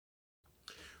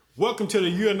Welcome to the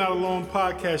You're Not Alone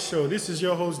podcast show. This is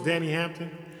your host, Danny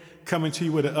Hampton, coming to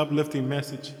you with an uplifting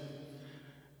message.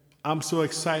 I'm so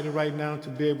excited right now to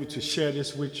be able to share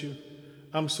this with you.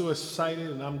 I'm so excited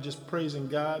and I'm just praising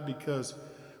God because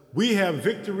we have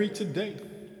victory today.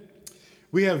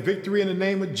 We have victory in the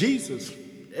name of Jesus.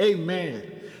 Amen.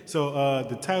 So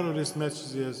the title of this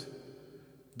message is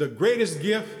The Greatest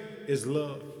Gift is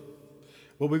Love.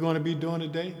 What we're going to be doing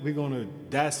today, we're going to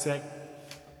dissect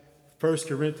 1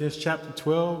 Corinthians chapter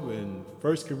 12 and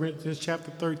 1 Corinthians chapter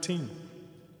 13.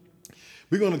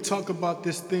 We're going to talk about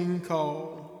this thing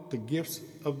called the gifts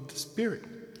of the Spirit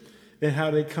and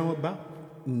how they come about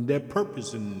and their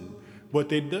purpose and what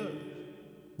they do.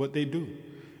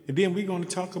 And then we're going to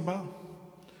talk about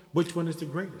which one is the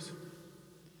greatest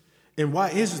and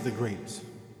why is it the greatest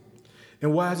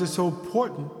and why is it so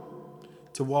important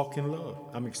to walk in love.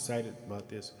 I'm excited about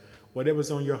this. Whatever's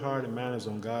on your heart and mind is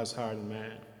on God's heart and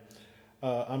mind.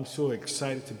 I'm so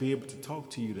excited to be able to talk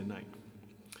to you tonight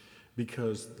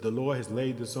because the Lord has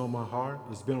laid this on my heart.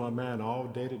 It's been on my mind all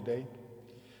day today.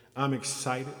 I'm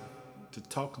excited to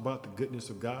talk about the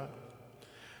goodness of God.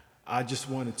 I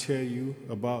just want to tell you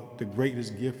about the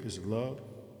greatest gift is love.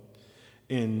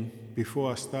 And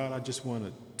before I start, I just want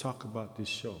to talk about this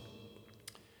show.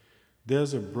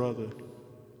 There's a brother,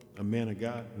 a man of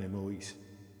God named Moise.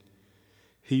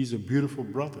 He's a beautiful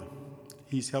brother.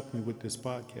 He's helped me with this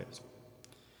podcast.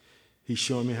 He's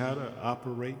showing me how to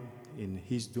operate, and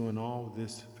he's doing all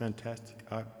this fantastic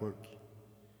artwork,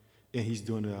 and he's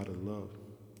doing it out of love.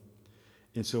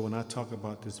 And so when I talk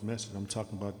about this message, I'm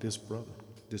talking about this brother,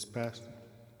 this pastor,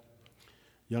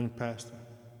 young pastor,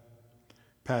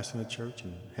 pastoring a church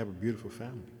and have a beautiful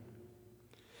family.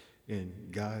 And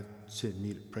God sent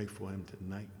me to pray for him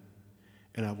tonight.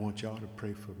 And I want y'all to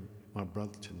pray for my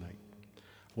brother tonight. I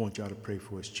want y'all to pray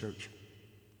for his church.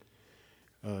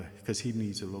 Because he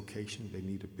needs a location, they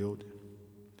need a building.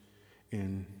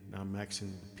 And I'm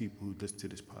asking people who listen to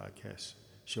this podcast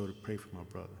show to pray for my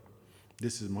brother.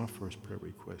 This is my first prayer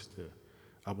request.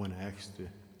 I want to ask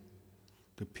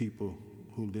the people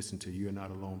who listen to You're Not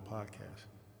Alone podcast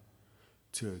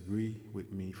to agree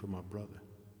with me for my brother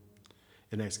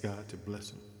and ask God to bless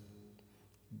him.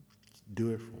 Do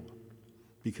it for him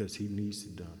because he needs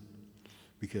it done.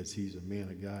 Because he's a man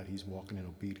of God, he's walking in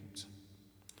obedience.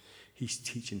 He's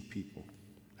teaching people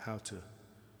how to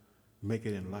make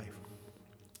it in life.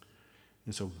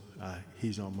 And so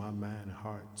he's on my mind and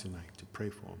heart tonight to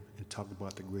pray for him and talk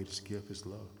about the greatest gift is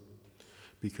love.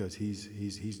 Because he's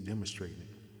demonstrating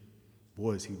it.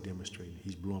 Boy, is he demonstrating it.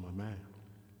 He's blowing my mind.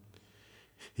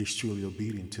 He's truly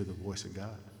obedient to the voice of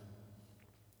God.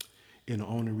 And the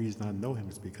only reason I know him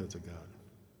is because of God.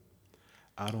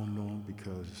 I don't know him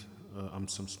because I'm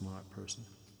some smart person.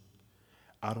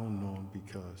 I don't know him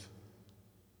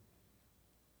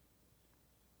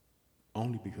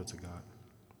only because of God.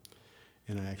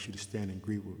 And I ask you to stand and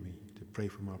agree with me to pray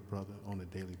for my brother on a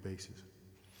daily basis.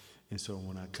 And so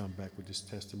when I come back with this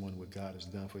testimony, what God has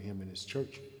done for him in his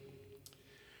church,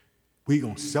 we're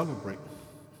going to celebrate.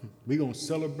 We're going to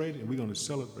celebrate it, and we're going to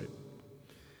celebrate it.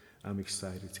 I'm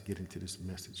excited to get into this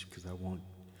message because I want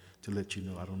to let you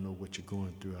know I don't know what you're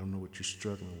going through. I don't know what you're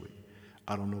struggling with.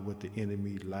 I don't know what the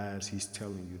enemy lies he's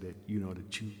telling you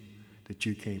that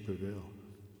you can't prevail.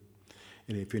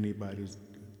 And if anybody's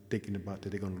thinking about that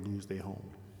they're going to lose their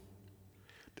home,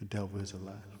 the devil is a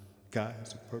lie. God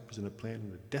has a purpose and a plan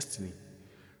and a destiny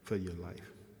for your life.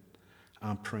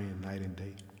 I'm praying night and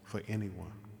day for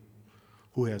anyone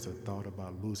who has a thought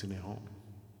about losing their home,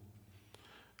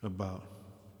 about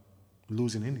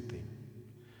losing anything.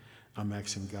 I'm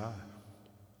asking God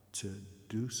to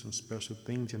do some special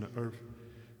things in the earth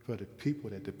for the people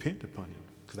that depend upon him,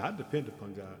 because I depend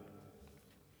upon God.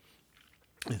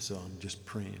 And so I'm just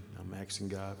praying. I'm asking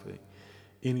God for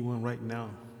anyone right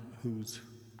now who's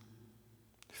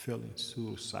feeling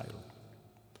suicidal.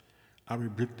 I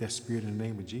rebuke that spirit in the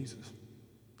name of Jesus.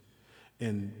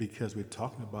 And because we're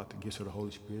talking about the gifts of the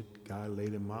Holy Spirit, God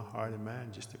laid in my heart and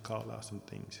mind just to call out some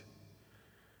things.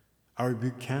 I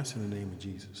rebuke cancer in the name of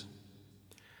Jesus.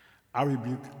 I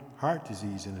rebuke heart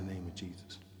disease in the name of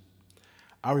Jesus.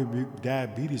 I rebuke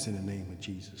diabetes in the name of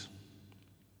Jesus.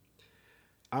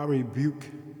 I rebuke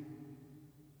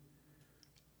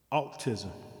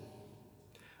autism.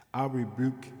 I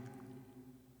rebuke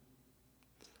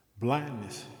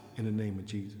blindness in the name of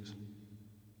Jesus.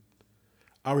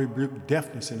 I rebuke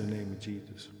deafness in the name of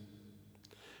Jesus.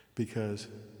 Because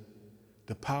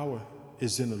the power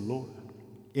is in the Lord,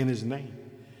 in his name.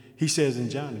 He says in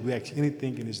John, if we ask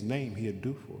anything in his name, he'll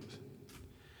do for us.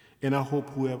 And I hope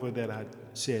whoever that I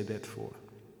said that for,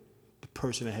 the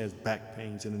person that has back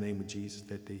pains in the name of Jesus,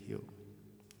 that they heal.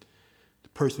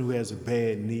 person who has a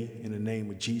bad knee, in the name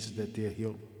of Jesus, that they're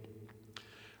healed.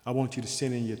 I want you to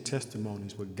send in your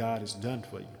testimonies, what God has done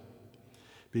for you,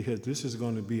 because this is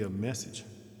going to be a message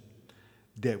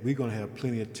that we're going to have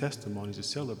plenty of testimonies to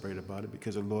celebrate about it,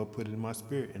 because the Lord put it in my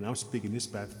spirit, and I'm speaking this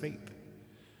by faith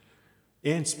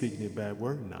and speaking it by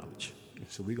word knowledge.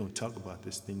 So we're going to talk about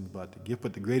this thing about the gift,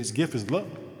 but the greatest gift is love.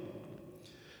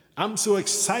 I'm so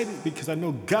excited because I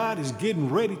know God is getting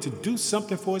ready to do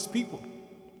something for his people.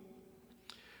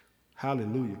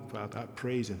 Hallelujah, Father. I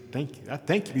praise and thank you. I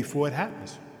thank you before it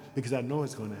happens, because I know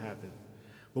it's going to happen.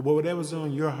 But whatever's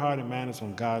on your heart and mind is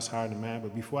on God's heart and mind.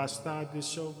 But before I start this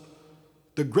show,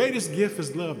 the greatest gift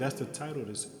is love. That's the title of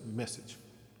this message.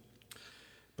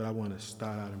 But I want to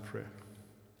start out in prayer.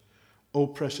 Oh,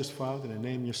 precious Father, in the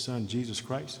name of your Son, Jesus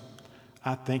Christ,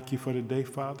 I thank you for today,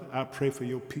 Father. I pray for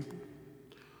your people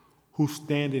who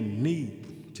stand in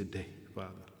need today,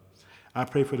 Father. I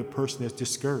pray for the person that's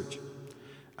discouraged.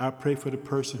 I pray for the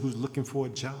person who's looking for a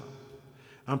job.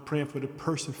 I'm praying for the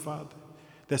person, Father,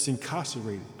 that's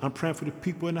incarcerated. I'm praying for the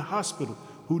people in the hospital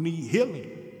who need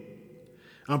healing.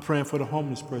 I'm praying for the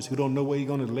homeless person who don't know where he's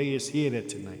going to lay his head at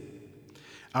tonight.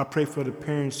 I pray for the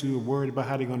parents who are worried about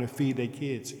how they're going to feed their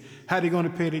kids, how they're going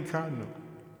to pay their car note,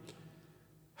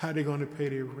 how they're going to pay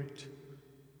their rent,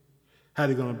 how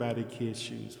they're going to buy their kids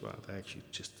shoes, Father. I ask you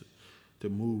just to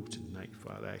move tonight,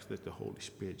 Father. I ask let the Holy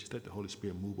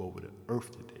Spirit move over the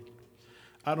earth today.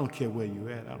 I don't care where you're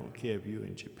at. I don't care if you're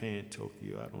in Japan,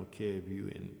 Tokyo. I don't care if you're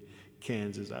in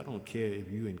Kansas. I don't care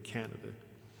if you're in Canada.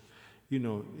 You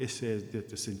know, it says that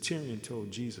the centurion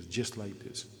told Jesus just like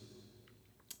this.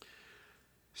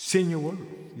 Send your word.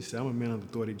 He said, I'm a man of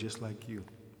authority just like you.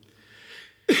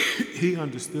 He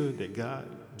understood that God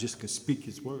just can speak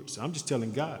his words. So I'm just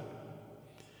telling God,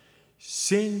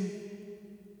 send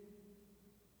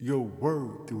your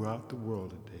word throughout the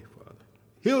world today, Father.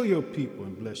 Heal your people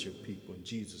and bless your people in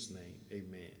Jesus' name.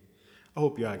 Amen. I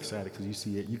hope you're excited, because you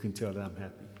see it. You can tell that I'm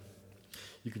happy.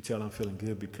 You can tell I'm feeling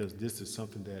good, because this is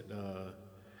something that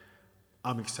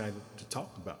I'm excited to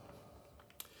talk about.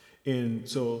 And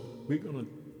so we're going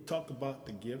to talk about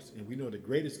the gifts, and we know the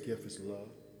greatest gift is love.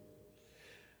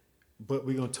 But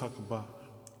we're going to talk about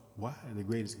why the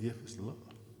greatest gift is love.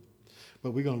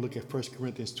 But we're going to look at 1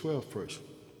 Corinthians 12 first.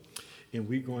 And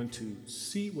we're going to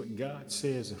see what God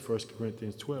says in 1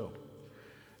 Corinthians 12.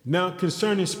 Now,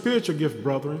 concerning spiritual gifts,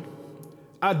 brethren,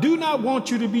 I do not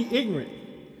want you to be ignorant.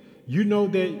 You know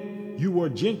that you were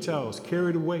Gentiles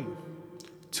carried away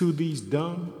to these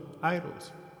dumb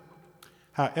idols.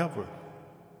 However,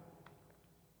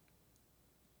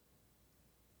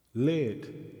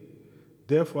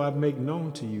 therefore I make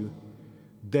known to you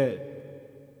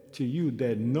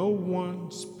that no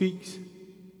one speaks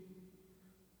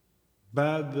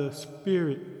by the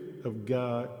Spirit of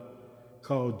God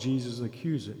called Jesus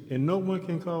accuser, and no one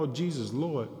can call Jesus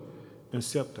Lord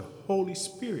except the Holy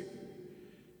Spirit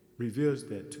reveals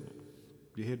that to him.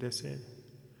 You hear that said?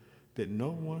 That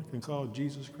no one can call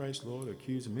Jesus Christ Lord or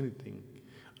accuse him anything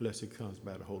unless it comes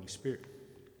by the Holy Spirit.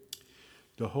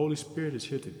 The Holy Spirit is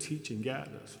here to teach and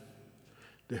guide us,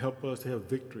 to help us to have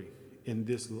victory in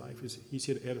this life. He's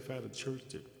here to edify the church,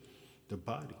 the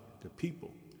body, the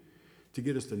people, to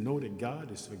get us to know that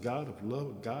God is a God of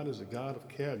love, God is a God of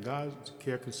care, God is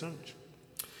care concerns.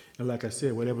 And like I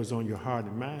said, whatever's on your heart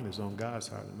and mind is on God's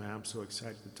heart and mind. I'm so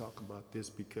excited to talk about this,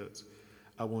 because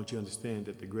I want you to understand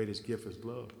that the greatest gift is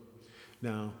love.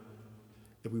 Now,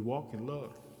 if we walk in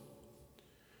love,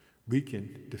 we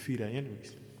can defeat our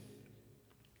enemies.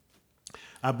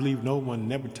 I believe no one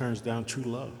never turns down true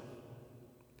love.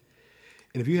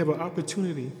 And if you have an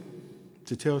opportunity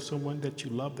to tell someone that you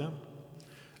love them,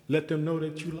 let them know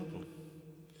that you love them.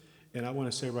 And I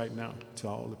want to say right now to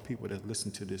all the people that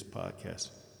listen to this podcast,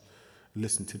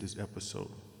 listen to this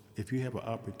episode, if you have an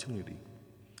opportunity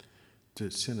to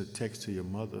send a text to your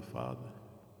mother or father,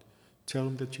 tell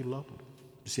them that you love them.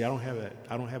 You see, I don't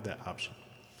have that option.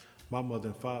 My mother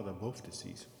and father are both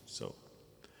deceased. So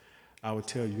I would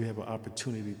tell you, you have an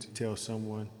opportunity to tell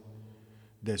someone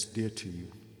that's dear to you.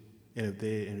 And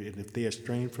if they are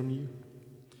estranged from you,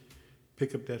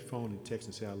 pick up that phone and text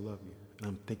and say, I love you, and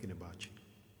I'm thinking about you.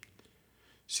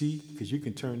 See, because you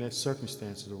can turn that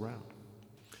circumstances around.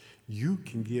 You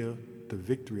can give the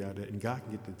victory out of that, and God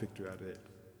can get the victory out of that.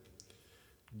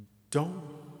 Don't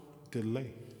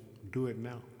delay. Do it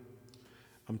now.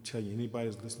 I'm telling you, anybody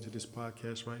that's listening to this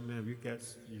podcast right now, if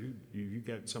you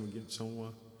got something against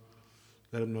someone,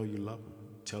 let them know you love them.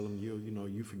 Tell them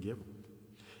you forgive them.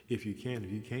 If you can.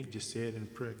 If you can't, just say it in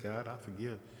prayer. God, I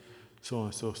forgive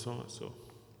so-and-so for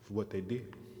what they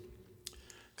did.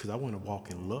 Because I want to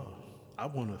walk in love. I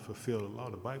want to fulfill the law.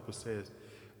 The Bible says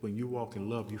when you walk in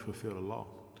love, you fulfill the law.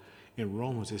 In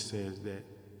Romans, it says that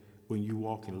when you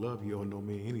walk in love, you owe no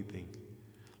man anything.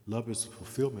 Love is the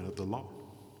fulfillment of the law.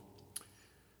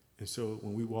 And so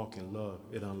when we walk in love,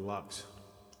 it unlocks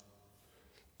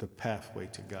the pathway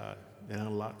to God. It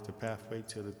unlocks the pathway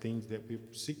to the things that we're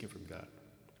seeking from God.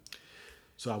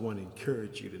 So I want to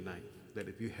encourage you tonight that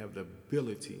if you have the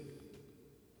ability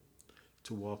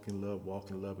to walk in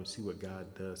love and see what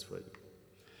God does for you.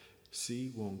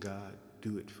 See, won't God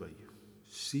do it for you?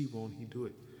 See, won't he do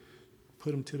it?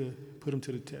 Put him to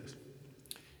the test.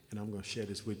 And I'm going to share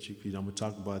this with you because I'm going to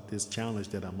talk about this challenge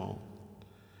that I'm on.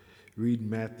 Read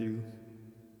Matthew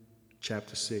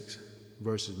chapter 6,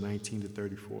 verses 19 to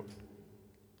 34.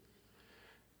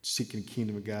 Seeking the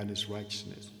kingdom of God and his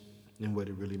righteousness. And what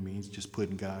it really means, just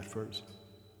putting God first.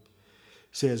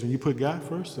 It says when you put God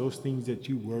first, those things that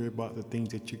you worry about, the things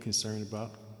that you're concerned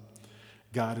about,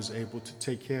 God is able to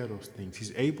take care of those things.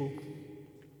 He's able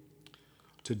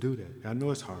to do that. I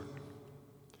know it's hard.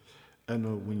 I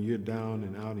know when you're down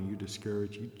and out and you're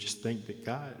discouraged, you just think that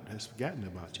God has forgotten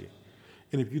about you.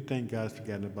 And if you think God's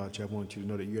forgotten about you, I want you to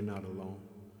know that you're not alone.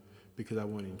 Because I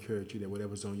want to encourage you that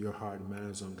whatever's on your heart and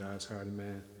mind is on God's heart and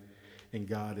mind. And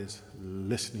God is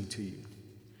listening to you.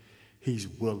 He's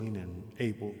willing and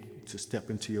able to step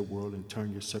into your world and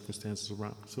turn your circumstances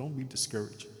around. So don't be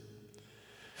discouraged.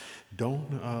 You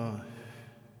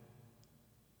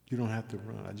don't have to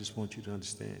run. I just want you to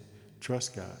understand.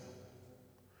 Trust God.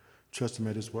 Trust him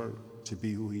at his word to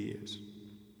be who he is.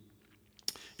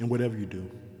 And whatever you do,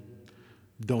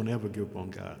 don't ever give up on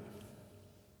God.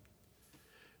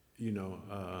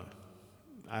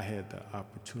 I had the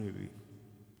opportunity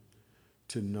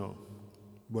to know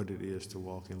what it is to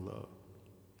walk in love.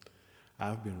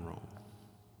 I've been wrong.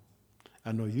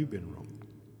 I know you've been wrong.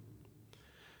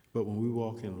 But when we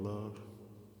walk in love,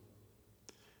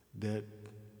 that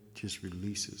just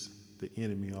releases the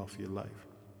enemy off your life.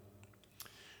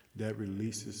 That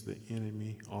releases the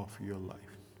enemy off your life.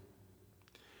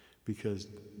 Because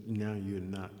now you're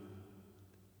not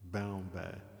bound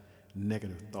by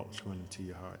negative thoughts running to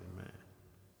your heart and mind.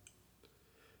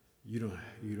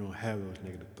 You don't have those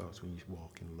negative thoughts when you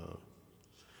walk in love.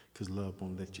 Because love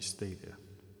won't let you stay there.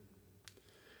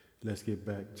 Let's get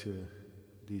back to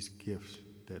these gifts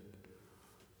that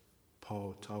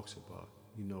Paul talks about.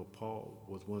 Paul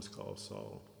was once called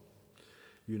Saul.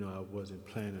 I wasn't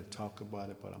planning to talk about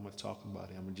it, but I'm going to talk about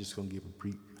it. I'm just going to give a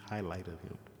brief highlight of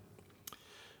him.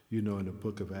 In the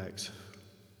book of Acts,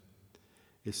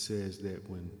 it says that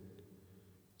when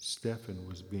Stephen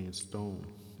was being stoned,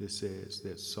 it says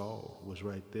that Saul was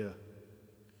right there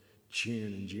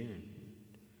cheering and jeering.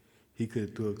 He could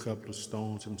have threw a couple of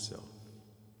stones himself,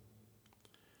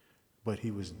 but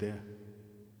he was there.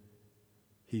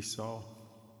 He saw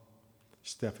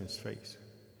Stephen's face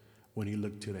when he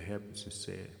looked to the heavens and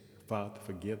said, Father,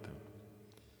 forgive them,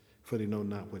 for they know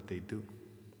not what they do.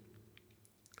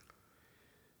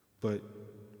 But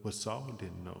what Saul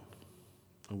didn't know,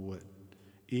 and what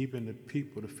even the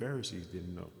people, the Pharisees,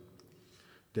 didn't know,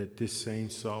 that this same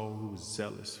Saul who was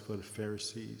zealous for the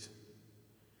Pharisees,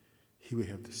 he would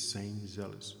have the same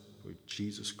zealous for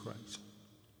Jesus Christ.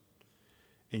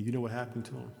 And you know what happened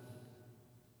to him?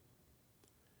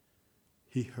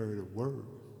 He heard a word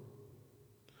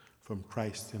from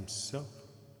Christ himself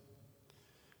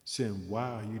saying, why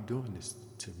are you doing this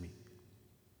to me?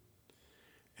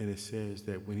 And it says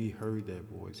that when he heard that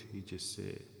voice, he just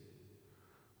said,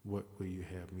 what will you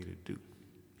have me to do?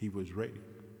 He was ready.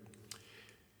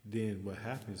 Then what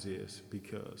happens is,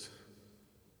 because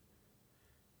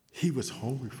he was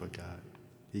hungry for God,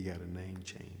 he got a name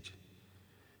change.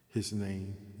 His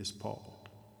name is Paul.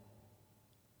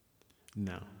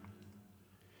 Now,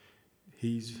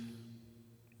 he's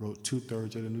wrote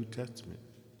 2/3 of the New Testament.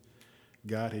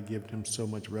 God had given him so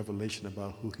much revelation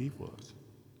about who he was.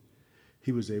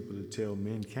 He was able to tell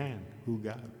mankind who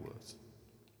God was.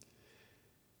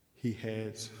 He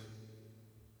has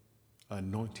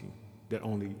anointing that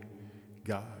only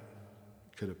God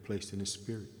could have placed in his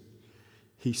spirit.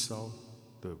 He saw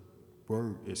the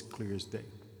word as clear as day.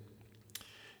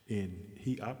 And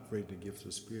he operated the gifts of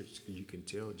the spirits, because you can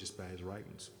tell just by his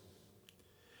writings.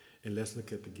 And let's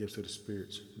look at the gifts of the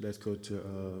spirits. Let's go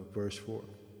to verse 4.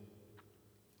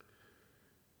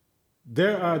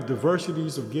 There are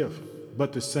diversities of gifts,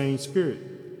 but the same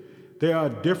Spirit. There are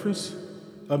difference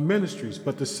of ministries,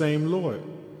 but the same Lord.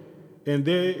 And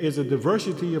there is a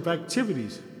diversity of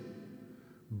activities,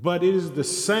 but it is the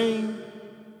same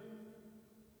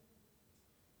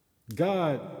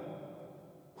God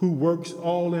who works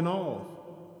all in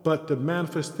all. But the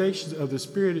manifestations of the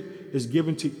Spirit is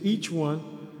given to each one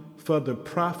for the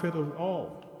profit of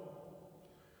all.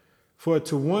 For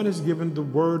to one is given the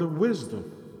word of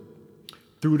wisdom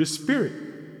through the Spirit,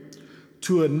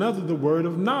 to another the word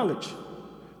of knowledge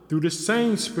through the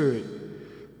same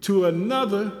Spirit, to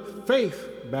another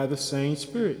faith by the same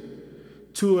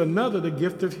Spirit, to another the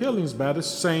gift of healings by the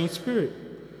same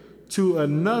Spirit, to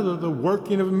another the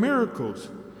working of miracles,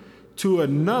 to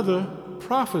another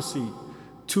prophecy,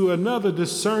 to another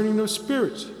discerning of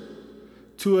spirits,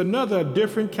 to another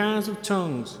different kinds of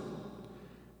tongues,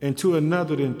 and to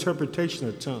another the interpretation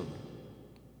of tongues.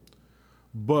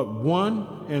 But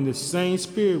one and the same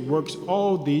Spirit works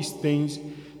all these things,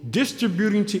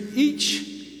 distributing to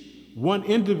each one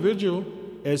individual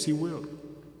as he will.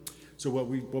 So what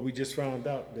we just found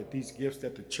out, that these gifts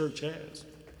that the church has,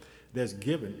 that's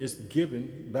given, is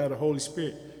given by the Holy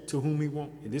Spirit to whom he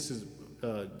wants. And this is,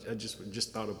 I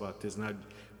just thought about this, and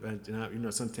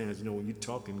I sometimes, when you're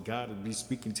talking, God will be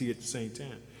speaking to you at the same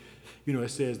time. It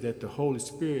says that the Holy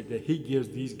Spirit, that he gives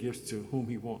these gifts to whom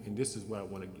he wants. And this is what I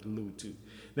want to allude to.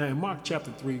 Now, in Mark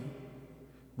chapter 3,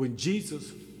 when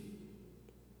Jesus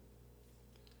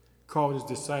called his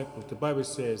disciples, the Bible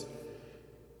says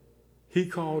he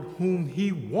called whom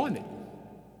he wanted.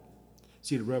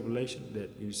 See the revelation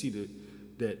that you see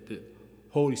that the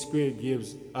Holy Spirit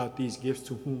gives out these gifts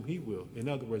to whom he will. In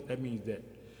other words, that means that,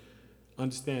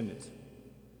 understand this,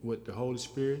 what the Holy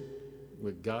Spirit,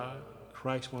 what God,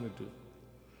 Christ want to do.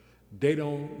 They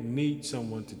don't need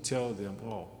someone to tell them,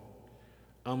 oh,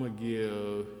 I'm going to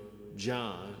give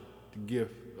John the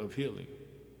gift of healing.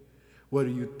 What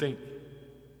do you think?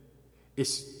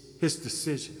 It's his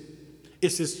decision.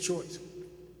 It's his choice.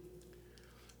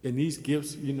 And these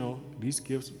gifts, these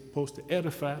gifts are supposed to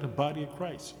edify the body of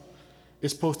Christ.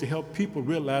 It's supposed to help people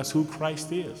realize who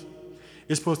Christ is.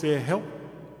 It's supposed to help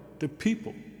the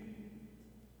people.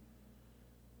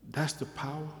 That's the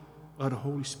power of the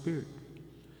Holy Spirit.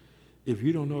 If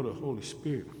you don't know the Holy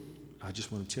Spirit, I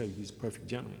just want to tell you, he's a perfect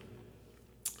gentleman.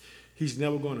 He's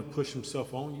never going to push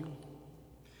himself on you.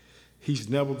 He's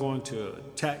never going to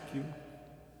attack you.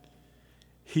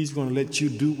 He's going to let you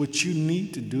do what you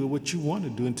need to do, what you want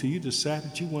to do, until you decide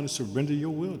that you want to surrender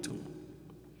your will to him.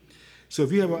 So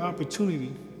if you have an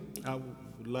opportunity, I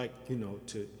would like,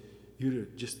 to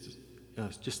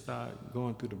just start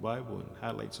going through the Bible and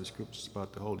highlight some scriptures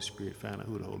about the Holy Spirit, find out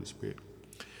who the Holy Spirit.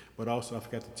 But also, I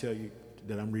forgot to tell you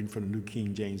that I'm reading from the New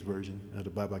King James Version of the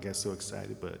Bible. I got so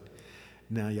excited, but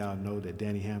now y'all know that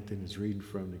Danny Hampton is reading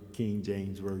from the King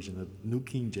James Version, New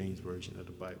King James Version of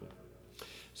the Bible,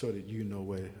 so that you know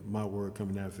where my word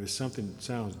coming out. If there's something that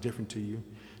sounds different to you,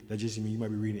 that just means you might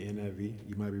be reading the NIV,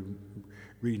 you might be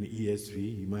reading the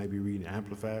ESV, you might be reading the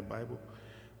Amplified Bible,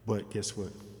 but guess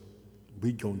what?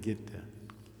 We gonna get there,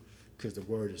 because the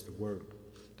word is the word.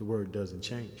 The word doesn't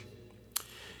change.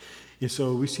 And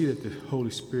so we see that the Holy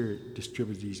Spirit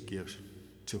distributes these gifts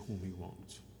to whom he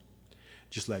wants.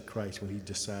 Just like Christ, when he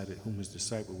decided whom his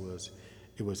disciple was,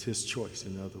 it was his choice,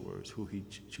 in other words, who he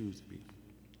chose to be.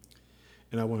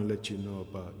 And I want to let you know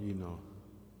about,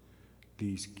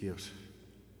 these gifts.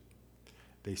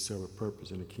 They serve a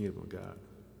purpose in the kingdom of God.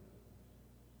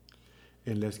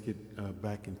 And let's get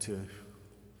back into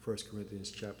 1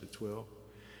 Corinthians chapter 12.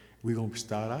 We're going to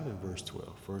start out in verse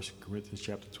 12. 1 Corinthians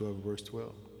chapter 12, verse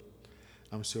 12.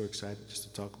 I'm so excited just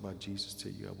to talk about Jesus to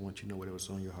you. I want you to know whatever was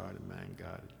on your heart and mind.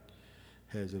 God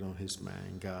has it on his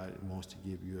mind. God wants to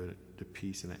give you the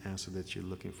peace and the answer that you're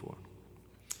looking for.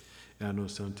 And I know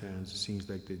sometimes it seems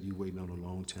like that you're waiting on a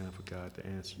long time for God to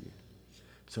answer you.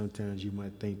 Sometimes you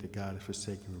might think that God is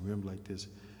forsaken you. Remember, like this,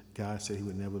 God said he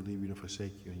would never leave you nor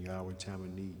forsake you in your hour and time of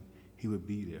need. He would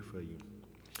be there for you.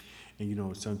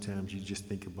 And sometimes you just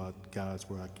think about God's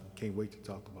word. I can't wait to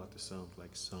talk about the Psalms, like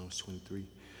Psalms 23.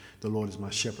 The Lord is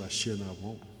my shepherd, I shall not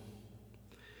want.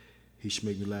 He shall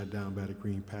make me lie down by the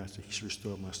green pasture. He shall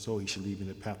restore my soul. He shall lead me in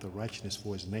the path of righteousness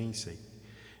for his name's sake.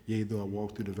 Yea, though I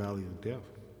walk through the valley of death,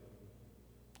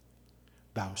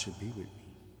 thou shalt be with me.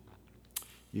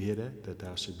 You hear that? That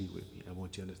thou shalt be with me. I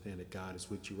want you to understand that God is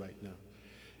with you right now.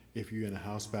 If you're in a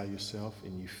house by yourself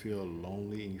and you feel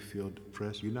lonely and you feel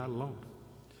depressed, you're not alone.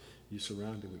 You're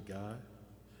surrounded with God,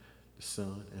 the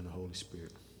Son, and the Holy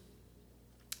Spirit.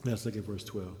 Let's look at verse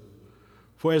 12.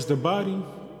 For as the body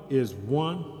is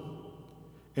one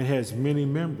and has many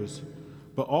members,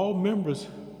 but all members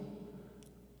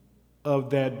of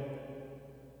that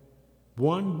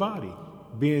one body,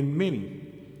 being many,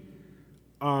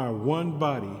 are one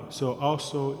body, so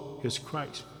also is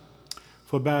Christ.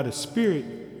 For by the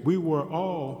Spirit we were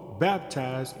all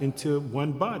baptized into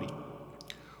one body,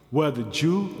 whether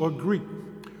Jew or Greek,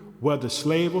 whether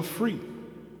slave or free,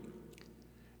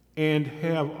 and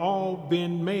have all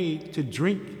been made to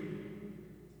drink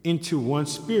into one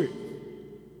Spirit.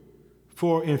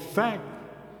 For in fact,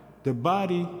 the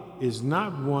body is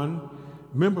not one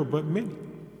member but many.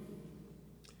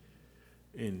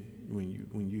 And when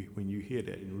you hear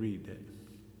that and read that,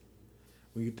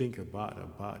 when you think about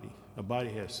a body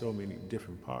has so many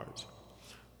different parts,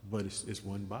 but it's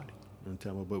one body. I'm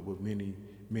talking about, but with many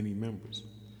members.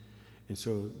 And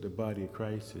so the body of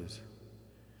Christ is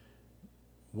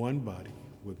one body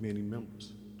with many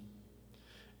members.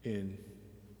 And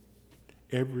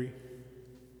everything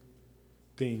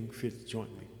fits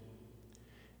jointly.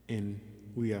 And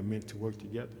we are meant to work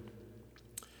together.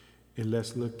 And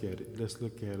let's look at it. Let's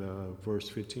look at verse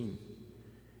 15.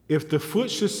 If the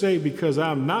foot should say, because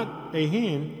I'm not a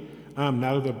hand, I'm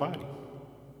not of the body,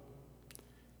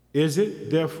 is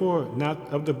it therefore not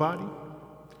of the body?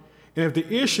 And if the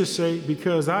ear should say,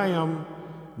 because I am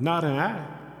not an eye,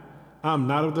 I'm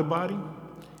not of the body,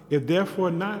 if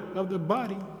therefore not of the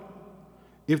body,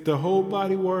 if the whole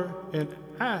body were an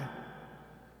eye,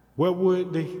 where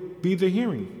would be the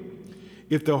hearing?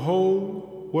 If the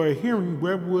whole were a hearing,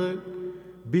 where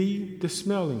would be the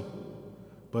smelling?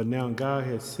 But now God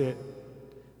has set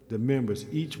the members,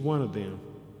 each one of them,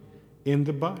 in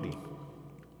the body,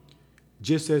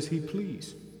 just as he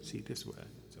pleased. See, this is what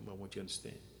I want you to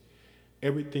understand.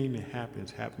 Everything that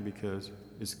happens because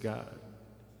it's God.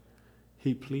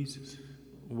 He pleases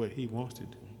what he wants to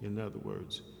do, in other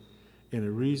words. And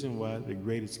the reason why the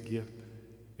greatest gift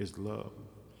is love.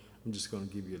 I'm just going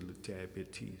to give you a little tad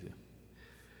bit teaser.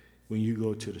 When you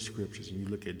go to the scriptures and you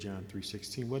look at John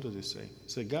 3:16, what does it say? It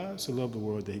says, God so loved the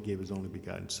world that he gave his only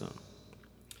begotten son.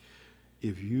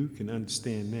 If you can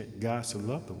understand that, God so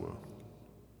loved the world.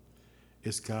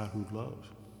 It's God who loves.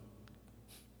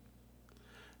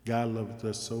 God loved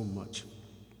us so much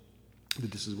that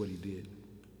this is what he did.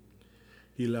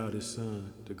 He allowed his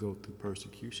son to go through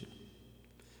persecution.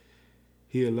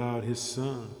 He allowed his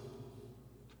son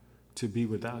to be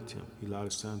without him. He allowed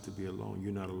his son to be alone.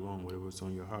 You're not alone. Whatever was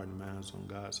on your heart and mind is on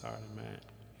God's heart and mind.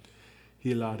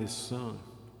 He allowed his son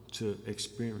to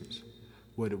experience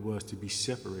what it was to be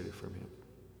separated from him.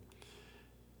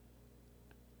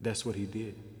 That's what he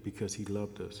did because he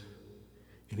loved us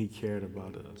and he cared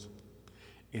about us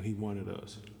and he wanted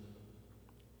us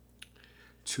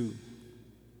to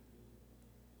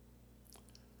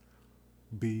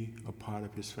be a part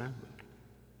of his family.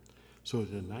 So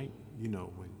tonight,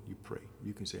 when you pray,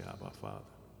 you can say, Abba, Father.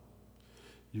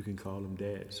 You can call him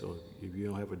Dad. So if you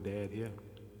don't have a dad here,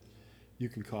 you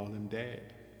can call him Dad.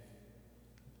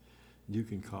 You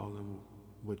can call him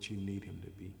what you need him to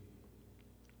be.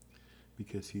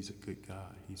 Because he's a good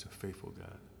God. He's a faithful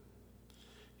God.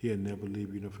 He'll never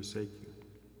leave you nor forsake you.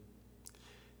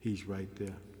 He's right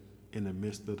there in the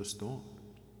midst of the storm.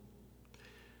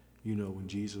 When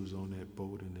Jesus was on that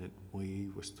boat and that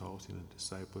wave was tossing, the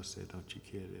disciples said, don't you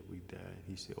care that we die? And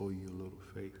he said, oh, you little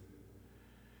faith.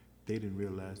 They didn't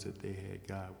realize that they had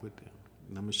God with them.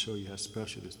 And I'm going to show you how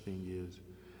special this thing is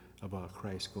about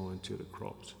Christ going to the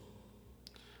cross.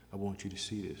 I want you to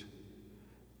see this.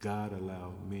 God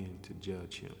allowed men to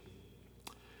judge him.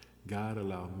 God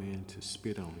allowed men to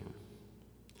spit on him.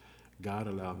 God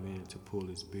allowed men to pull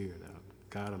his beard out.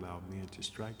 God allowed men to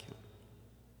strike him.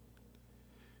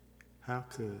 How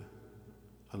could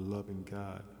a loving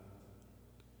God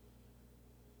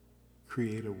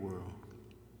create a world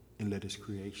and let his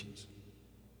creations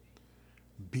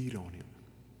beat on him?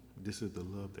 This is the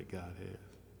love that God has.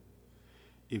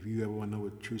 If you ever want to know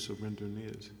what true surrendering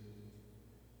is,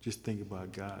 just think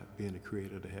about God being the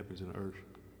creator of the heavens and earth.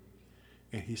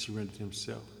 And he surrendered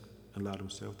himself, allowed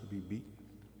himself to be beaten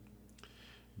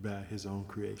by his own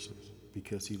creations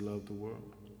because he loved the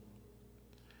world.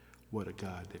 What a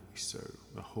God that we serve.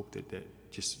 I hope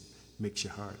that just makes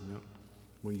your heart melt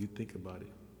when you think about it.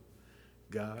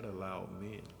 God allowed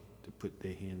men to put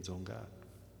their hands on God.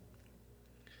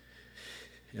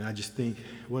 And I just think,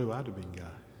 what if I'd have been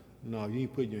God? No, you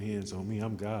ain't putting your hands on me.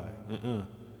 I'm God.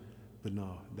 But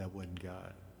no, that wasn't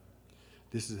God.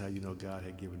 This is how you know God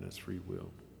had given us free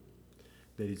will.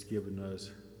 That he's given us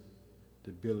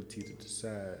the ability to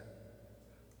decide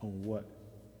on what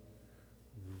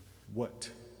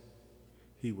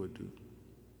he would do.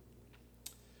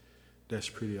 That's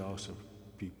pretty awesome,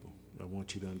 people. I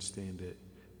want you to understand that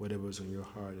whatever's on your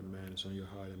heart and mind is on your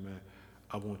heart and mind.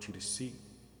 I want you to see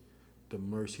the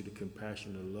mercy, the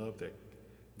compassion, the love that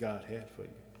God had for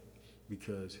you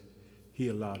because he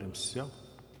allowed himself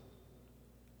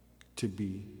to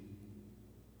be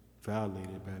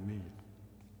violated by men.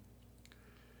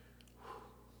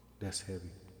 That's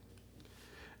heavy.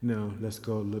 Now, let's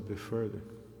go a little bit further.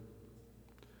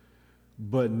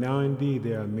 But now indeed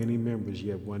there are many members,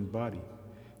 yet one body.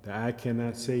 The eye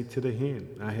cannot say to the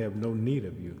hand, I have no need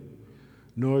of you.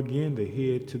 nor again the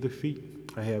head to the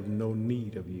feet. I have no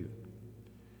need of you.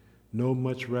 No,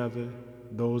 much rather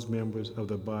those members of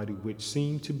the body which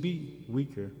seem to be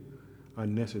weaker are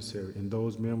necessary, and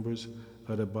those members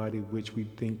of the body which we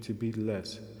think to be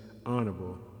less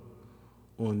honorable,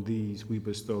 on these we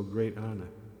bestow great honor,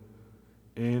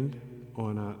 and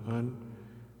on our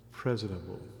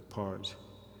unpresentable parts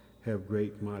have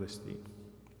great modesty,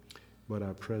 but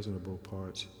our presentable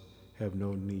parts have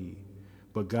no need.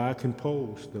 But God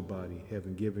composed the body,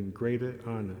 having given greater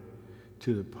honor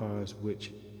to the parts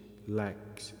which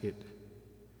lacks it,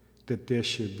 that there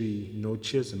should be no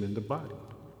schism in the body,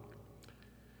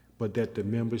 but that the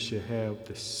members should have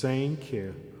the same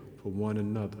care for one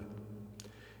another.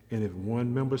 And if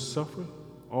one member suffer,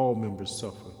 all members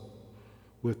suffer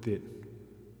with it.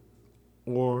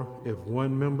 Or if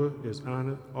one member is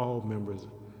honored, all members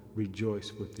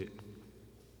rejoice with it.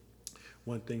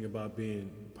 One thing about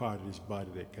being part of this body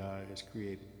that God has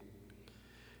created,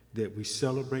 that we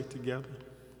celebrate together,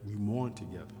 we mourn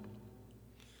together.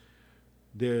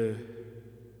 There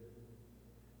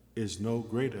is no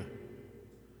greater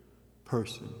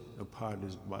person a part of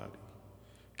this body,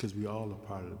 because we all are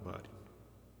part of the body.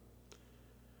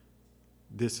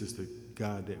 This is the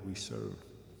God that we serve.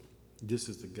 This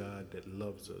is the God that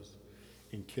loves us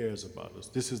and cares about us.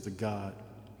 This is the God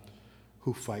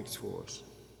who fights for us,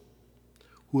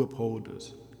 who upholds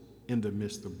us in the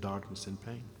midst of darkness and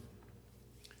pain.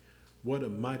 What a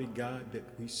mighty God that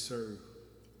we serve.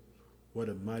 What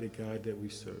a mighty God that we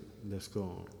serve. Let's go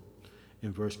on.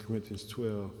 In 1 Corinthians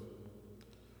 12,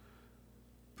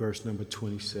 verse number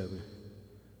 27.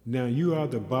 Now you are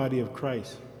the body of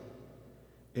Christ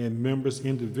and members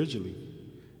individually.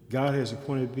 God has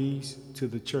appointed these to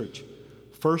the church.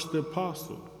 First the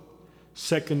apostle,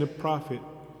 second the prophet,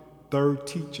 third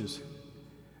teachers.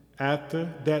 After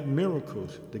that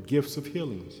miracles, the gifts of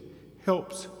healings,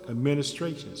 helps,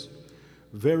 administrations,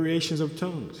 variations of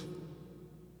tongues.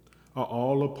 Are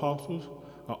all apostles?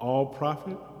 Are all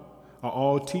prophets? Are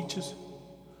all teachers?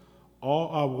 All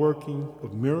are working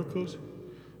of miracles?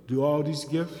 Do all these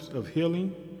gifts of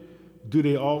healing? Do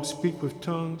they all speak with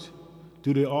tongues?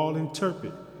 Do they all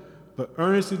interpret? But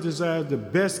earnestly desire the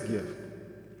best gift.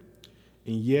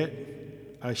 And yet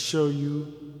I show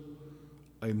you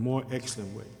a more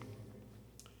excellent way.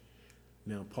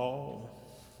 Now Paul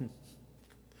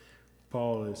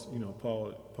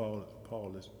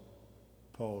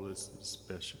is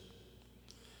special.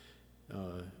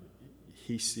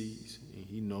 He sees and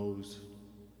he knows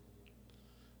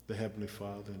the Heavenly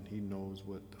Father, and he knows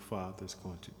what the Father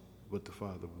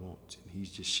wants, and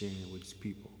he's just sharing with his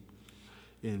people.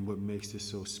 And what makes this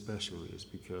so special is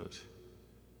because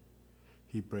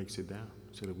he breaks it down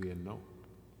so that we'll know.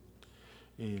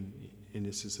 And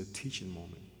this is a teaching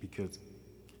moment, because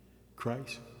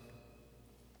Christ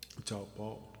taught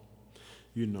Paul.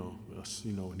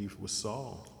 When he was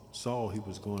Saul, he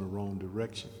was going the wrong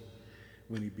direction.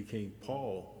 When he became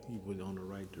Paul, he was on the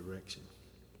right direction.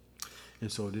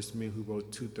 And so this man who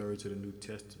wrote 2/3 of the New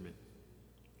Testament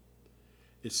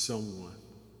is someone,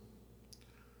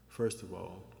 first of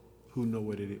all, who know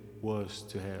what it was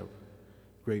to have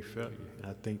great failure. And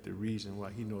I think the reason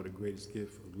why he know the greatest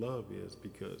gift of love is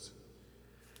because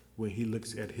when he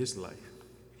looks at his life,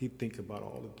 he think about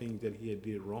all the things that he had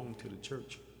did wrong to the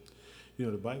church.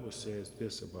 The Bible says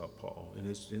this about Paul, and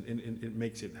it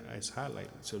makes it's highlighted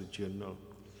so that you'll know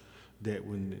that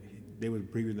when they were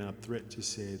breathing out threats, it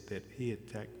said that he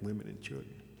attacked women and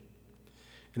children.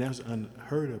 And that was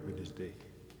unheard of in this day,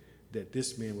 that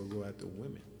this man would go after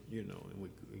women, and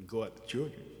would go after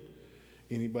children.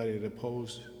 Anybody that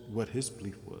opposed what his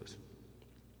belief was.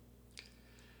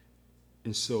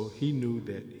 And so he knew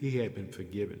that he had been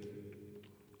forgiven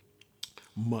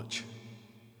much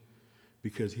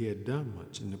because he had done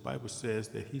much. And the Bible says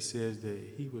that he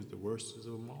was the worst of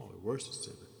them all, the worst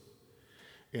sinner.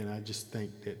 And I just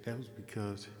think that was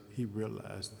because he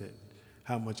realized that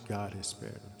how much God has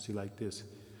spared him. See, like this,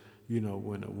 when a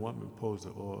woman pours the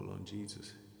oil on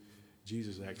Jesus,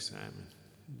 Jesus asked Simon,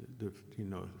 the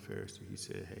Pharisee, he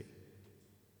said, hey,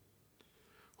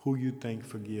 who you think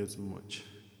forgives much?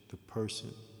 The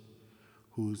person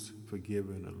who's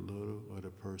forgiven a little, or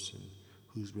the person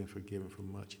who's been forgiven for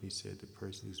much? And he said, the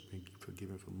person who's been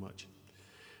forgiven for much.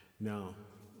 Now,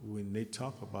 when they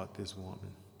talk about this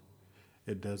woman,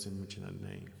 it doesn't mention her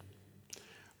name.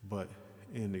 But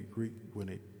in the Greek,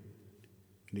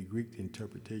 the Greek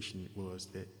interpretation was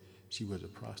that she was a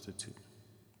prostitute.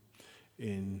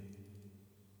 And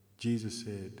Jesus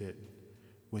said that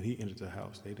when he entered the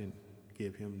house, they didn't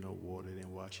give him no water, they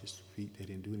didn't wash his feet, they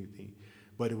didn't do anything.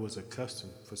 But it was a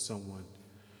custom for someone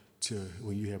to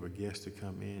when you have a guest to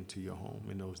come into your home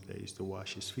in those days to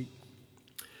wash his feet.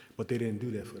 But they didn't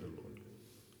do that for the Lord.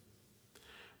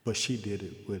 But she did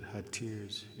it with her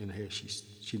tears in her hair.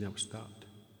 She never stopped.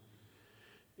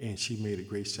 And she made a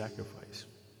great sacrifice.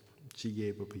 She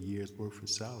gave up a year's worth of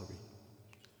salary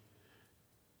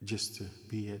just to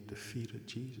be at the feet of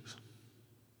Jesus.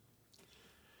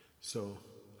 So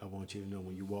I want you to know,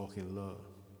 when you walk in love,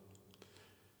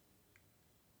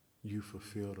 you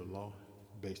fulfill the law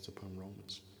based upon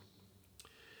Romans.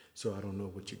 So I don't know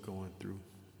what you're going through,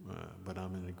 but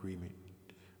I'm in agreement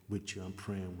with you. I'm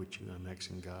praying with you. I'm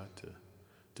asking God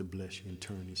to bless you and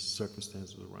turn these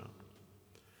circumstances around.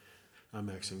 I'm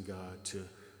asking God to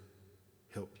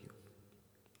help you.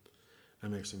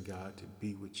 I'm asking God to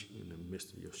be with you in the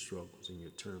midst of your struggles and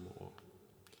your turmoil.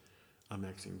 I'm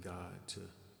asking God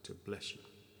to bless you.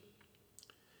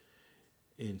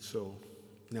 And so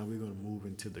now we're going to move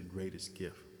into the greatest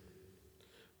gift,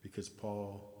 because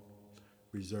Paul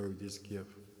reserved this gift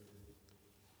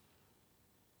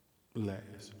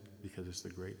last because it's the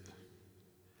greatest.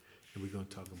 And we're going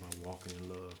to talk about walking in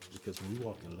love, because when we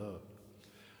walk in love,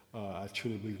 I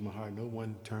truly believe in my heart, no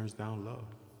one turns down love.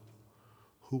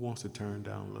 Who wants to turn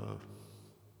down love?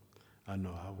 I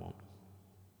know I won't.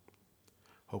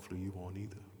 Hopefully you won't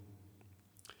either.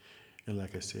 And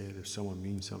like I said, if someone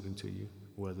means something to you,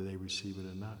 whether they receive it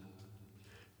or not,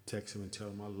 text them and tell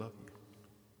them I love you.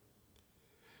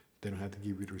 They don't have to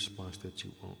give you the response that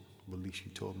you want, but at least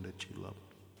you told them that you love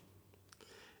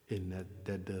them. And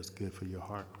that does good for your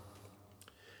heart.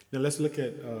 Now let's look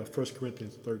at 1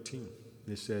 Corinthians 13.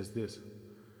 It says this: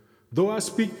 though I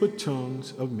speak with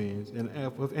tongues of men and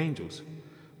of angels,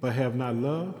 but have not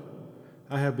love,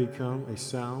 I have become a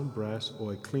sound brass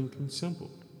or a clinking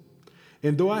cymbal.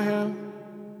 And though I have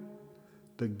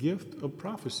the gift of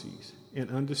prophecies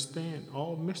and understand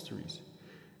all mysteries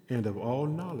and of all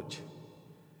knowledge,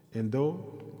 and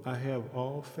though I have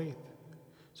all faith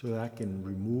so that I can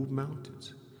remove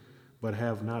mountains, but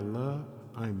have not love,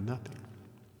 I am nothing.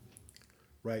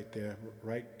 Right there,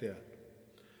 right there.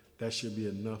 That should be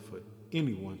enough for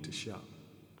anyone to shout.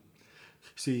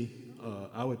 See,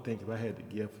 I would think if I had the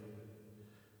gift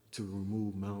to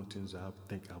remove mountains, I would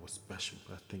think I was special.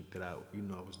 I think that I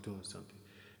was doing something.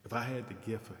 If I had the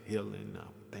gift of healing, I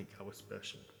would think I was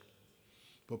special.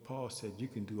 But Paul said you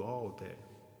can do all that.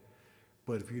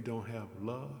 But if you don't have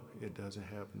love, it doesn't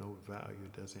have no value.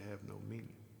 It doesn't have no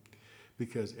meaning.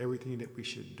 Because everything that we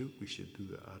should do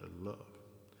out of love.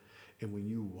 And when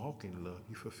you walk in love,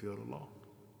 you fulfill the law.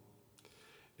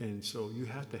 And so you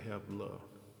have to have love.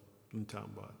 I'm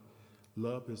talking about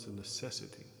love is a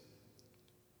necessity.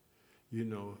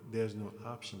 There's no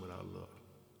option without love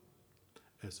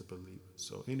as a believer.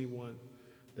 So anyone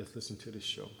that's listening to this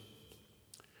show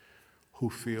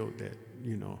who feel that,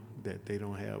 that they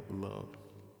don't have love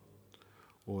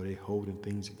or they holding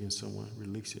things against someone,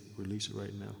 release it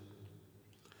right now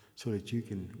so that you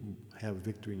can have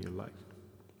victory in your life.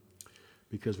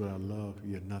 Because without love,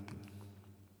 you're nothing.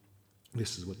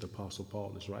 This is what the Apostle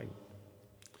Paul is writing.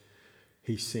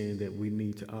 He's saying that we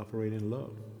need to operate in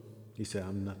love. He said,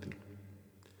 I'm nothing.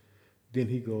 Then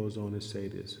he goes on to say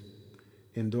this: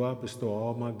 and though I bestow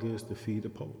all my goods to feed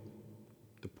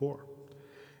the poor,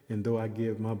 and though I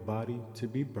give my body to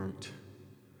be burnt,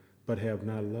 but have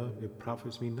not love, it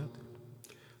profits me nothing.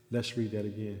 Let's read that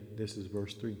again. This is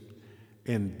verse 3.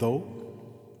 And though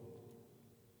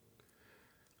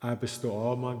I bestow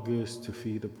all my goods to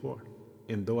feed the poor,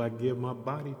 and though I give my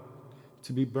body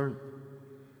to be burnt,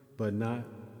 but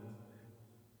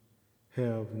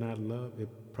have not love, it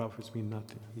profits me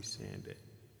nothing. He's saying that.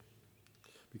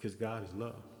 Because God is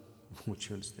love. I want you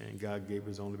to understand, God gave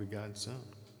his only begotten son.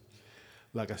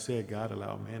 Like I said, God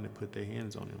allowed man to put their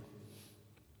hands on him.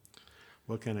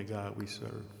 What kind of God we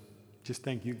serve? Just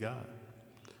thank you, God.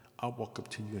 I'll walk up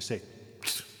to you and say,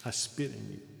 I spit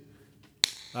in you.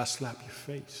 I slap your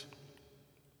face.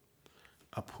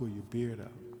 I pull your beard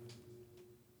out.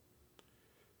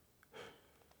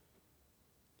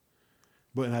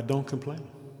 But I don't complain.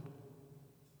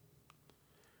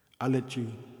 I let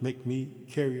you make me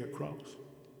carry a cross.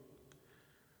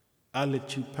 I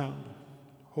let you pound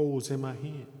holes in my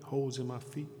hand, holes in my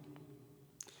feet.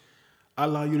 I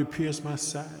allow you to pierce my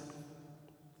side.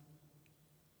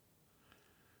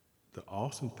 The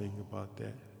awesome thing about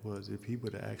that was if he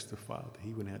would have asked the Father,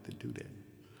 he wouldn't have to do that.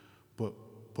 But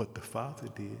what the Father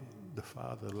did, the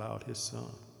Father allowed his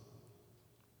Son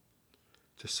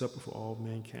to suffer for all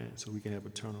mankind so we can have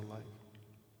eternal life.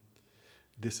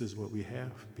 This is what we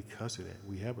have because of that.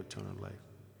 We have eternal life.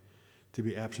 To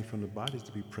be absent from the body is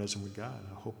to be present with God.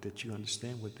 I hope that you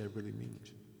understand what that really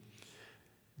means.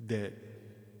 That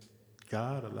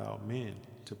God allowed men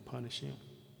to punish him.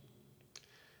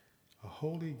 A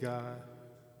holy God,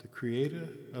 the creator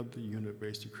of the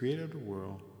universe, the creator of the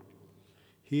world,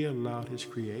 he allowed his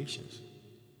creations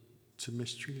to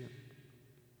mistreat him.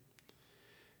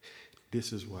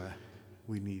 This is why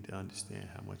we need to understand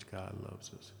how much God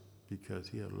loves us, because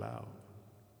he allowed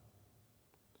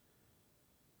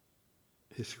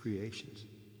his creations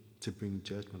to bring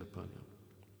judgment upon him.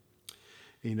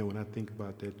 And when I think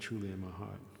about that truly in my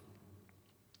heart,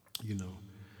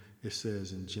 it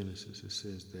says in Genesis, it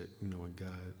says that, when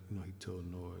God, he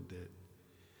told Noah that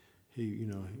he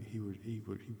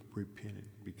repented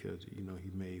because, he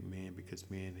made man because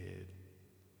man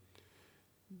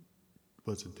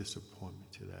was a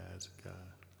disappointment to the eyes of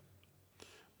God.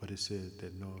 But it says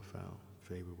that Noah found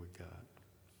favor with God.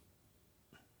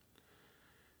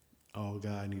 All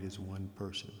God needs is one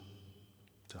person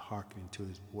to hearken to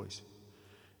his voice.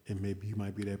 And maybe you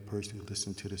might be that person who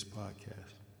listens to this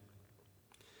podcast.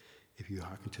 If you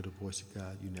hearken to the voice of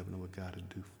God, you never know what God will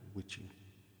do with you.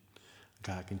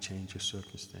 God can change your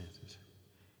circumstances.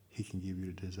 He can give you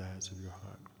the desires of your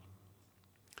heart.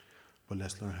 But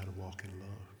let's learn how to walk in love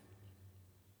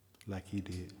like he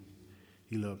did.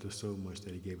 He loved us so much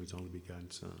that he gave his only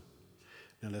begotten son.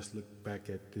 Now let's look back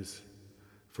at this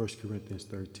 1 Corinthians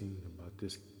 13 about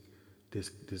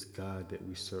this God that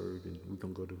we serve, and we're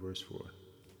going to go to verse 4.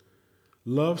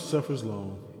 Love suffers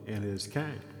long and is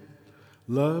kind.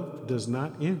 Love does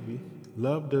not envy.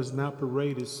 Love does not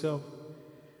parade itself.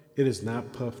 It is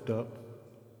not puffed up.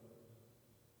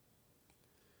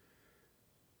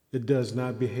 It does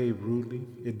not behave rudely.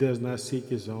 It does not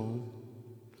seek its own.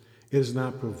 It is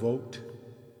not provoked,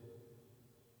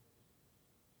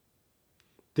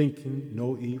 thinking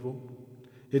no evil.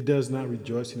 It does not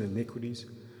rejoice in iniquities,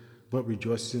 but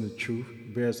rejoices in the truth,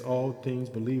 bears all things,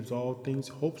 believes all things,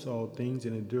 hopes all things,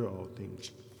 and endure all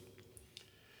things.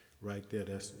 Right there,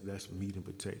 that's meat and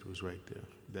potatoes right there.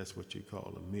 That's what you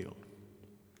call a meal.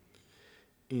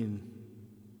 And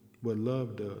what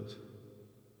love does,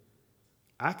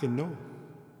 I can know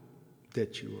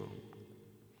that you're wrong,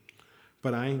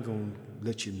 but I ain't going to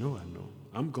let you know I know.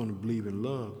 I'm going to believe in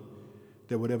love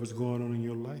that whatever's going on in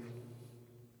your life,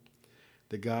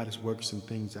 that God is working some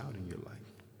things out in your life.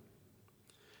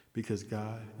 Because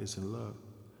God is in love.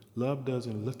 Love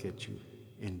doesn't look at you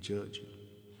and judge you.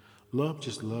 Love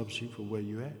just loves you for where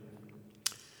you're at.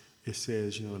 It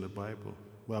says, in the Bible,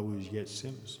 while we was yet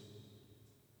sinners,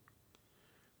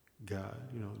 God,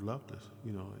 loved us.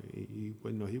 He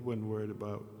wasn't worried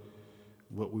about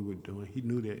what we were doing. He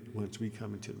knew that once we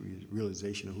come into the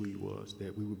realization of who he was,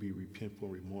 that we would be repentful,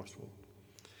 remorseful,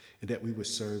 and that we would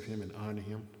serve him and honor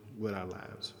him with our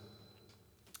lives.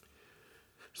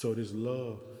 So this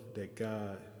love that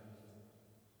God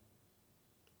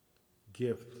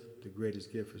gift, the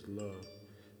greatest gift is love,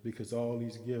 because all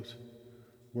these gifts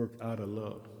work out of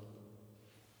love.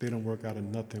 They don't work out of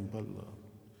nothing but love.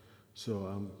 So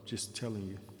I'm just telling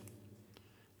you,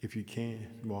 if you can,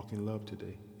 walk in love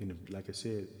today. And like I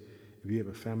said, if you have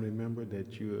a family member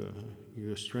that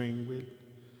you're straying with,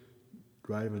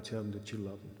 write them and tell them that you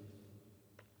love them.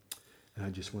 And I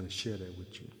just want to share that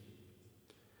with you.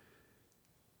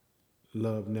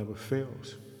 Love never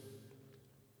fails.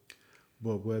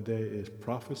 But where there is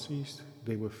prophecies,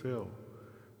 they will fail.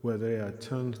 Where there are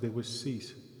tongues, they will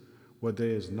cease. Where there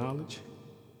is knowledge,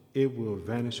 it will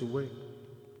vanish away.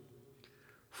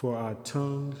 For our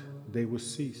tongues, they will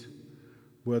cease.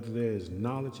 Whether there is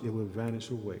knowledge, it will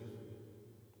vanish away.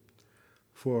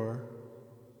 For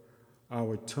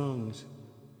our tongues,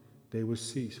 they will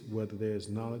cease. Whether there is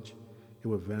knowledge, it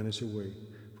will vanish away.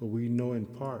 For we know in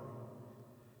part,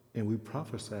 and we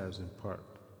prophesy in part.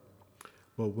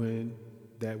 But when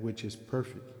that which is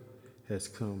perfect has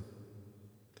come,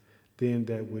 then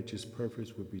that which is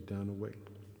perfect will be done away.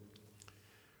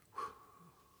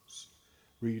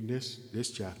 Reading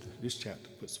this chapter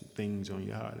puts some things on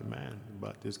your heart and mind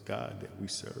about this God that we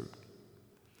serve,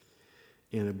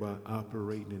 and about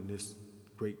operating in this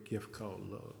great gift called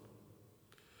love.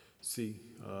 See,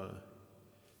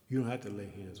 you don't have to lay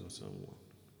hands on someone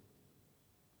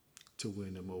to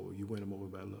win them over. You win them over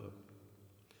by love.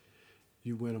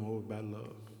 You win them over by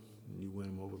love. And you win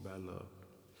them over by love.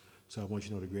 So I want you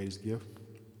to know the greatest gift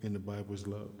in the Bible is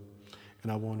love.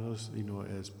 And I want us,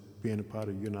 as being a part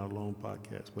of You're Not Alone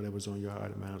podcast, whatever's on your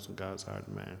heart and mind, on God's heart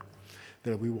and mind,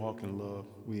 that if we walk in love,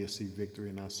 we'll see victory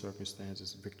in our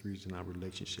circumstances, victories in our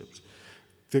relationships,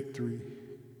 victory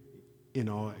in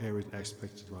all areas and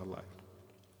aspects of our life.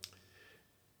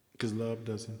 Because love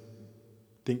doesn't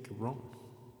think wrong.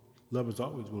 Love is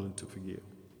always willing to forgive.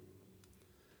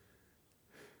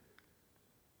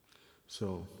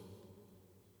 So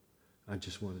I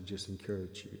just want to just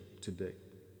encourage you today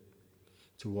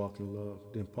to walk in love.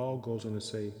 Then Paul goes on to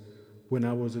say, when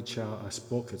I was a child, I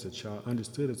spoke as a child,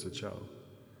 understood as a child.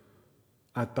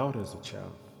 I thought as a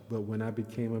child. But when I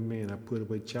became a man, I put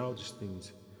away childish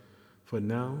things. For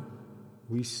now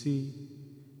we see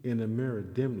in a mirror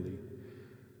dimly,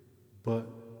 but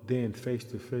then face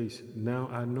to face. Now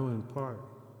I know in part.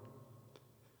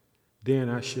 Then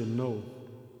I shall know,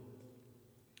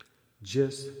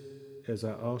 just as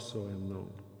I also am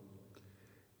known.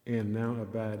 And now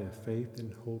abide in faith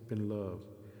and hope and love,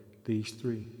 these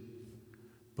three.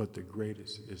 But the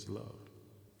greatest is love.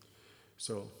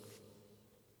 So,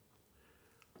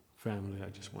 family, I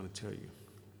just want to tell you,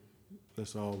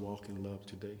 let's all walk in love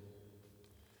today.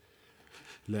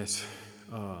 Let's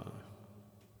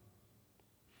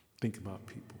think about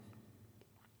people.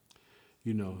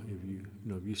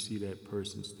 If you see that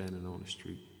person standing on the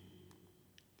street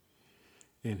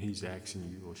and he's asking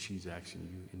you or she's asking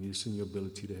you, and it's in your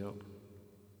ability to help.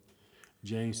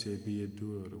 James said, be a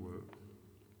doer of the word.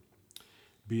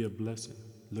 Be a blessing.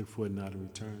 Look for it not in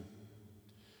return.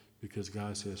 Because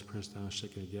God says, pressed down,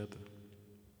 shaken together.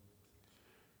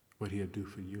 What he'll do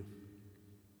for you.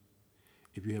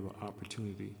 If you have an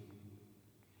opportunity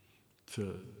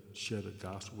to share the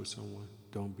gospel with someone,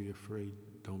 don't be afraid.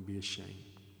 Don't be ashamed.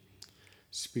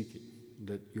 Speak it.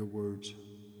 Let your words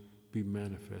be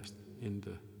manifest in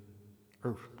the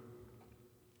earth.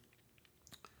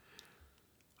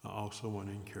 I also want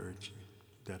to encourage you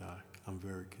that I'm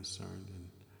very concerned, and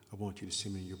I want you to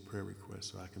send me your prayer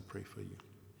requests so I can pray for you.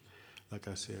 Like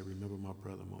I said, remember my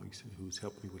brother Moise, who's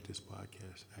helped me with this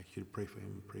podcast. I ask you to pray for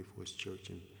him and pray for his church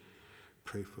and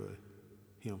pray for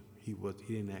him. He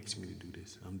didn't ask me to do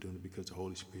this. I'm doing it because the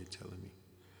Holy Spirit telling me.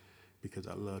 Because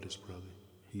I love this brother.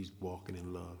 He's walking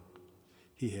in love.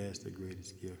 He has the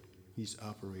greatest gift. He's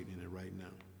operating it right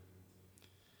now.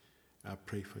 I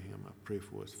pray for him. I pray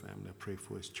for his family. I pray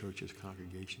for his church, his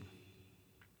congregation.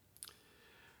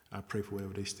 I pray for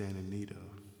whatever they stand in need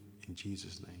of. In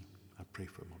Jesus' name, I pray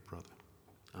for my brother.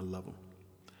 I love him.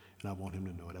 And I want him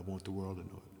to know it. I want the world to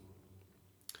know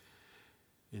it.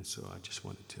 And so I just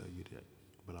want to tell you that.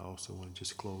 But I also want to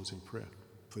just close in prayer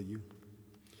for you.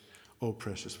 Oh,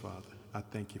 precious Father, I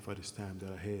thank you for this time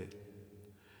that I had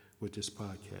with this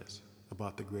podcast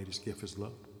about the greatest gift is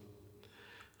love.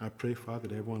 I pray, Father,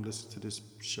 that everyone listens to this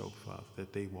show, Father,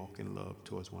 that they walk in love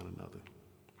towards one another.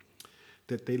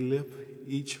 That they lift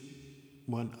each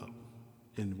one up,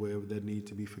 and wherever there needs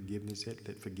to be forgiveness at,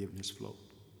 let forgiveness flow.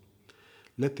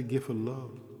 Let the gift of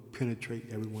love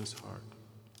penetrate everyone's heart.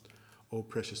 Oh,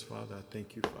 precious Father, I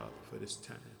thank you, Father, for this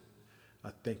time. I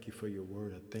thank you for your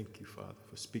word. I thank you, Father,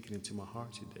 for speaking into my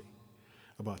heart today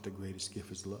about the greatest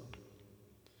gift is love.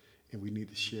 And we need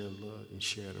to share love and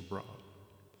share it abroad.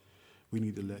 We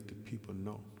need to let the people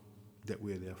know that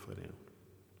we're there for them.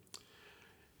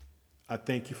 I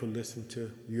thank you for listening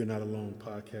to You're Not Alone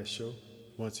podcast show.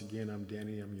 Once again, I'm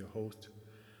Danny. I'm your host.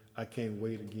 I can't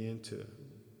wait again to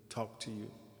talk to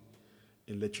you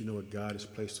and let you know what God has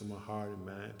placed on my heart and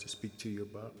mind to speak to you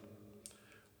about.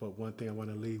 But one thing I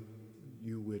want to leave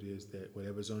you with is that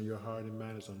whatever's on your heart and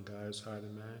mind is on God's heart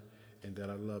and mind, and that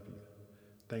I love you.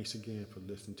 Thanks again for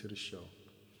listening to the show.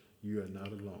 You are not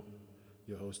alone.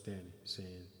 Your host, Danny,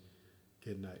 saying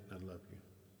good night, and I love you.